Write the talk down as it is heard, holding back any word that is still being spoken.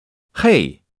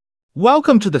Hey,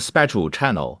 welcome to the SpeTool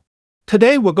channel.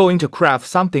 Today we're going to craft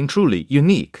something truly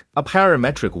unique, a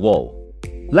parametric wall.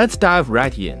 Let's dive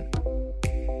right in.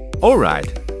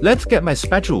 Alright, let's get my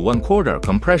SpeTool 1/4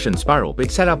 compression spiral bit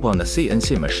set up on the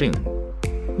CNC machine.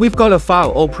 We've got a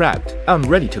file all prepped and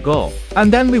ready to go,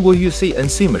 and then we will use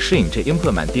CNC machine to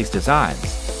implement these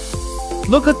designs.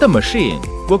 Look at the machine,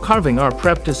 we're carving our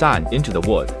prep design into the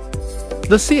wood.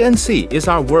 The CNC is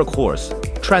our workhorse,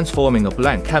 transforming a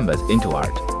blank canvas into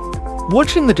art.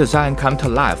 Watching the design come to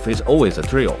life is always a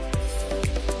thrill.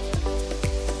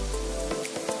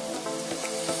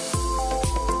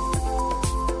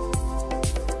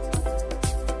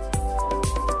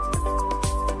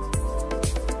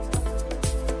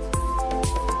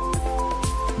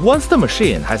 Once the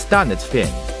machine has done its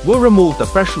thing, we'll remove the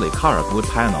freshly carved wood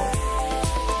panel.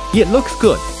 It looks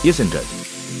good, isn't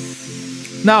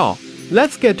it? Now,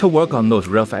 let's get to work on those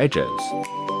rough edges.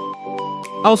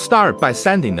 I'll start by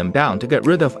sanding them down to get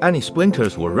rid of any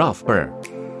splinters or rough burr.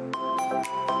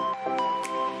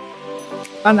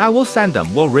 And I will sand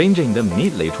them while arranging them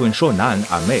neatly to ensure none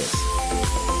are missed.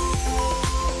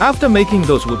 After making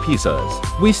those wood pieces,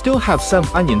 we still have some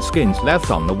onion skins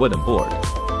left on the wooden board.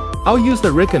 I'll use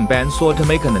the Rikon bandsaw to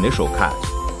make an initial cut.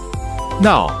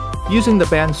 Now, using the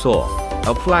bandsaw,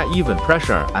 apply even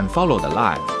pressure and follow the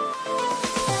line.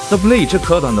 The blade should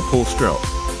cut on the pull stroke.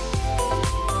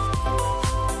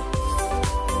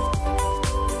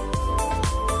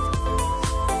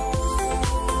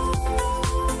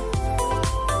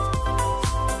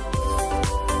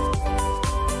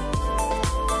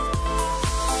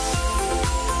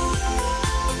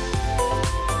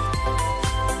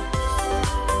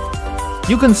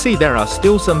 You can see there are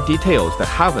still some details that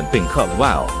haven't been cut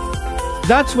well.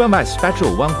 That's where my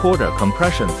SpeTool 1/4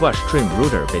 compression flush trim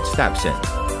router bit steps in.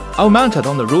 I'll mount it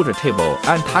on the router table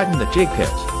and tighten the jig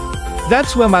kit.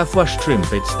 That's where my flush trim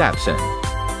bit steps in.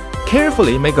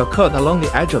 Carefully make a cut along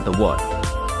the edge of the wood.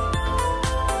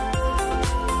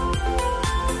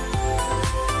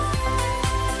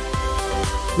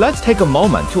 Let's take a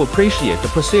moment to appreciate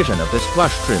the precision of this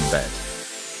flush trim bit.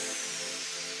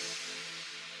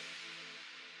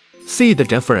 See the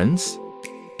difference?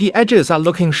 The edges are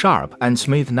looking sharp and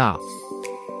smooth now.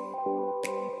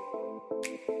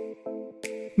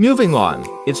 Moving on,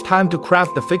 it's time to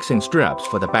craft the fixing strips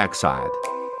for the backside.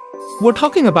 We're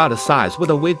talking about a size with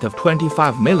a width of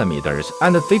 25 mm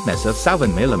and a thickness of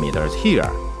 7 mm here.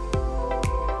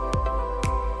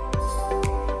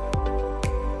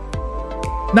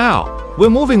 Now, we're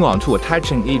moving on to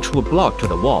attaching each wood block to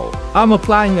the wall. I'm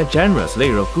applying a generous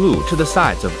layer of glue to the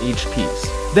sides of each piece.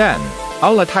 Then,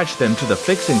 I'll attach them to the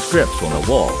fixing strips on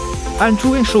the wall. And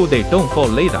to ensure they don't fall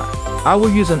later, I will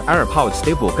use an air-powered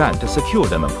staple gun to secure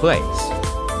them in place.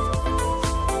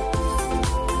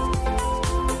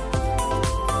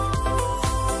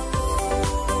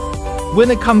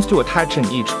 When it comes to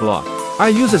attaching each block, I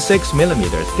use a 6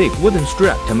 mm thick wooden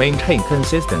strip to maintain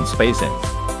consistent spacing.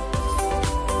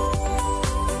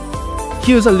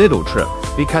 Here's a little trick,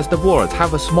 because the boards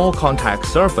have a small contact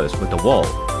surface with the wall.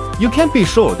 You can't be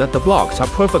sure that the blocks are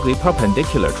perfectly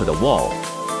perpendicular to the wall.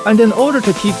 And in order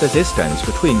to keep the distance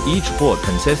between each board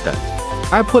consistent,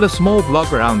 I put a small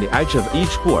block around the edge of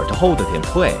each board to hold it in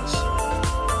place.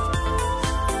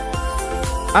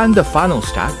 And the final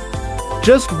step?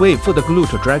 Just wait for the glue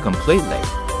to dry completely.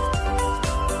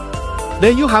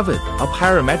 There you have it, a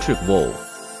parametric wall.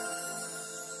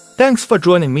 Thanks for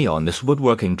joining me on this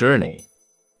woodworking journey.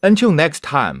 Until next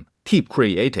time, keep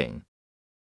creating.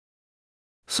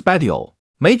 SpeTool,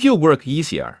 make your work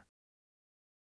easier.